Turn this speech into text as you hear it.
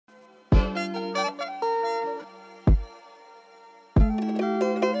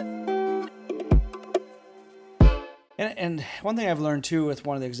and one thing I've learned too with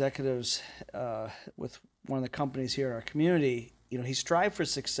one of the executives, with one of the companies here in our community, he strived for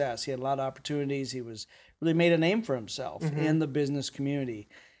success. He had a lot of opportunities. He was really made a name for himself in the business community.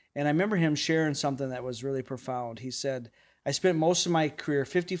 And I remember him sharing something that was really profound. He said, I spent most of my career,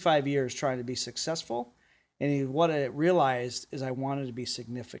 55 years, trying to be successful. And what I realized is I wanted to be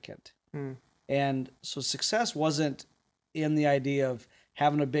significant. And so success wasn't in the idea of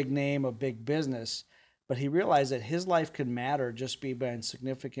having a big name, a big business, but he realized that his life could matter just being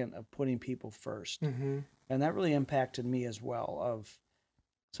significant of putting people first. And that really impacted me as well. Of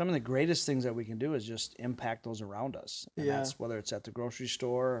some of the greatest things that we can do is just impact those around us. And that's whether it's at the grocery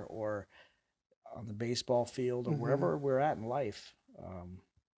store or on the baseball field or wherever we're at in life.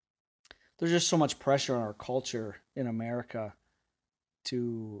 There's just so much pressure on our culture in America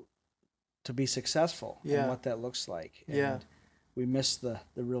to be successful and what that looks like. And we miss the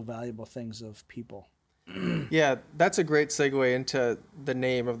real valuable things of people. Yeah, that's a great segue into the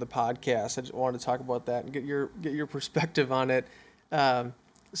name of the podcast. I just wanted to talk about that and get your perspective on it.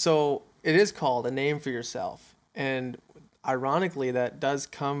 So it is called A Name for Yourself. And ironically, that does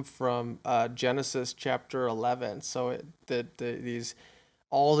come from Genesis chapter 11. So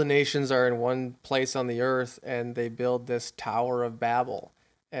all the nations are in one place on the earth, and they build this Tower of Babel.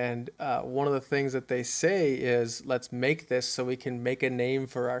 And one of the things that they say is, let's make this so we can make a name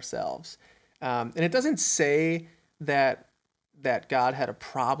for ourselves. And it doesn't say that God had a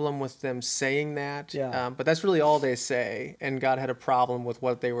problem with them saying that, but that's really all they say. And God had a problem with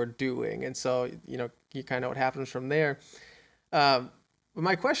what they were doing. And so, you kind of know what happens from there. But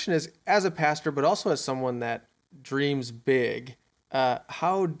my question is, as a pastor, but also as someone that dreams big,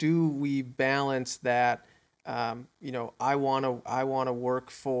 how do we balance that? I want to work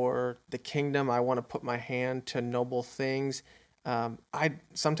for the kingdom. I want to put my hand to noble things. I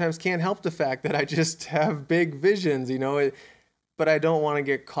sometimes can't help the fact that I just have big visions, but I don't want to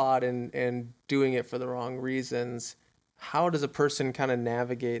get caught in doing it for the wrong reasons. How does a person kind of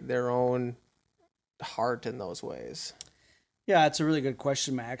navigate their own heart in those ways? Yeah, it's a really good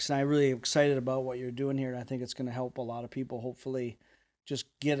question, Max. And I'm really excited about what you're doing here. And I think it's going to help a lot of people hopefully just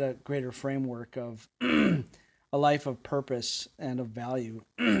get a greater framework of a life of purpose and of value.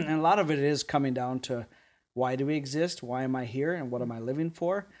 And a lot of it is coming down to, why do we exist? Why am I here? And what am I living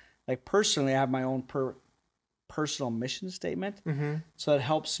for? Like personally, I have my own personal mission statement. So it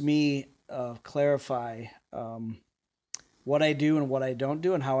helps me clarify what I do and what I don't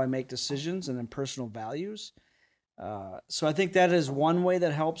do and how I make decisions, and then personal values. So I think that is one way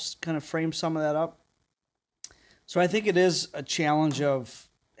that helps kind of frame some of that up. So I think it is a challenge of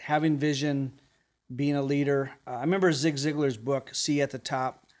having vision, being a leader. I remember Zig Ziglar's book, See at the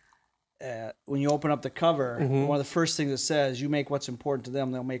Top. When you open up the cover, one of the first things it says, you make what's important to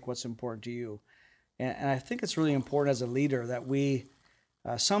them, they'll make what's important to you. And I think it's really important as a leader that we,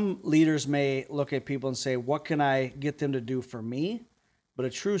 some leaders may look at people and say, what can I get them to do for me? But a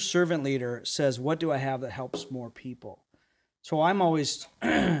true servant leader says, what do I have that helps more people? So I'm always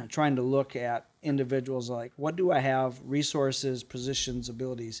trying to look at individuals like, what do I have, resources, positions,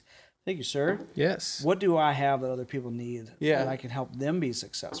 abilities? Thank you, sir. Yes. What do I have that other people need that I can help them be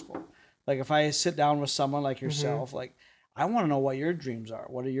successful? Like if I sit down with someone like yourself, like I want to know what your dreams are.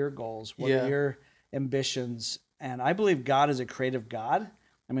 What are your goals? What are your ambitions? And I believe God is a creative God.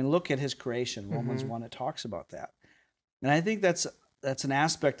 I mean, look at his creation. Romans 1, it talks about that. And I think that's an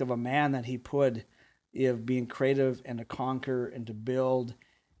aspect of a man that he put of being creative and to conquer and to build.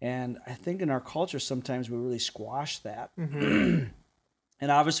 And I think in our culture, sometimes we really squash that. And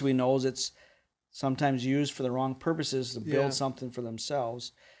obviously we know it's sometimes used for the wrong purposes to build something for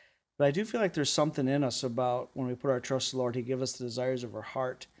themselves. But I do feel like there's something in us about when we put our trust in the Lord, he gives us the desires of our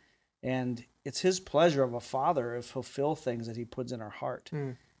heart. And it's his pleasure of a father to fulfill things that he puts in our heart.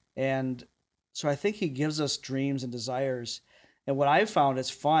 And so I think he gives us dreams and desires. And what I've found,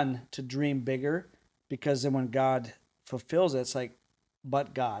 it's fun to dream bigger, because then when God fulfills it, it's like,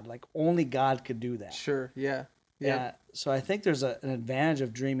 but God, like only God could do that. Sure. Yeah. So I think there's an advantage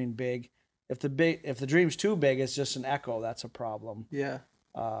of dreaming big. If the dream's too big, it's just an echo. That's a problem. Yeah.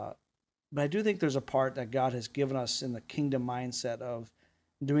 But I do think there's a part that God has given us in the kingdom mindset of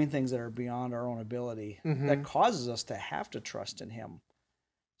doing things that are beyond our own ability that causes us to have to trust in him.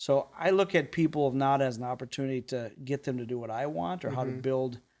 So I look at people not as an opportunity to get them to do what I want or how to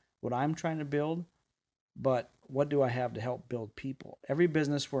build what I'm trying to build, but what do I have to help build people? Every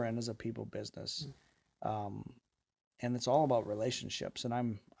business we're in is a people business. And it's all about relationships. And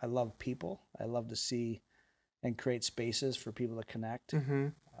I love people. I love to see and create spaces for people to connect.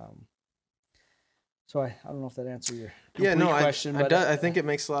 So I don't know if that answers your question. I think it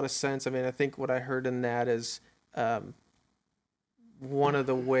makes a lot of sense. I mean, I think what I heard in that is one of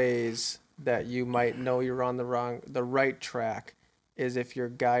the ways that you might know you're on the right track is if you're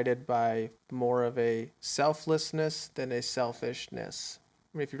guided by more of a selflessness than a selfishness.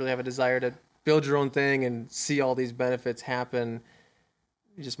 I mean, if you really have a desire to build your own thing and see all these benefits happen,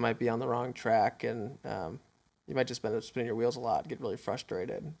 you just might be on the wrong track, and you might just end up spinning your wheels a lot, get really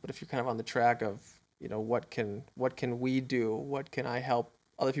frustrated. But if you're kind of on the track of, you know, what can we do? What can I help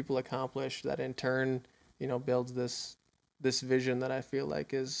other people accomplish? That in turn, you know, builds this vision that I feel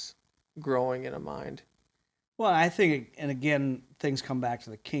like is growing in a mind. Well, I think, and again, things come back to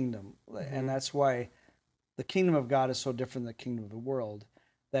the kingdom, and that's why the kingdom of God is so different than the kingdom of the world.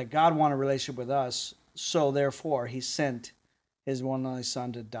 That God wanted a relationship with us, so therefore He sent His one and only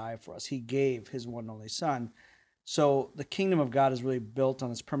Son to die for us. He gave His one and only Son. So the kingdom of God is really built on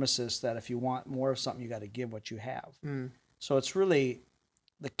this premises that if you want more of something, you got to give what you have. So it's really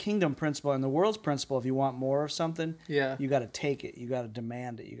the kingdom principle and the world's principle. If you want more of something, you got to take it. You got to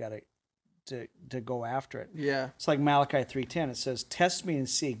demand it. You got to go after it. It's like Malachi 3:10. It says, "Test me and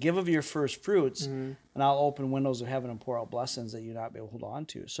see. Give of your first fruits, and I'll open windows of heaven and pour out blessings that you not be able to hold on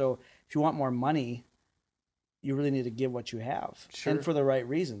to." So if you want more money, you really need to give what you have, and for the right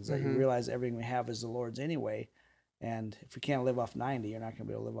reasons. That you realize everything we have is the Lord's anyway, and if you can't live off 90, you're not going to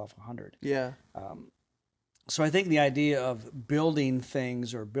be able to live off 100. So I think the idea of building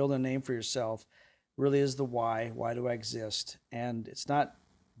things or building a name for yourself really is the why. Why do I exist? And it's not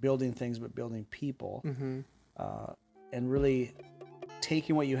building things, but building people, and really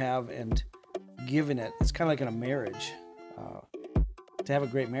taking what you have and giving it. It's kind of like in a marriage. To have a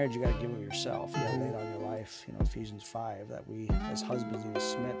great marriage, you got to give of yourself. You got to lay down your life. You know, Ephesians 5, that we as husbands need to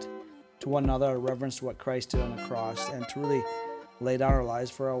submit to one another, out of reverence to what Christ did on the cross, and to really lay down our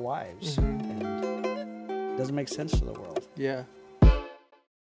lives for our wives. And it doesn't make sense for the world.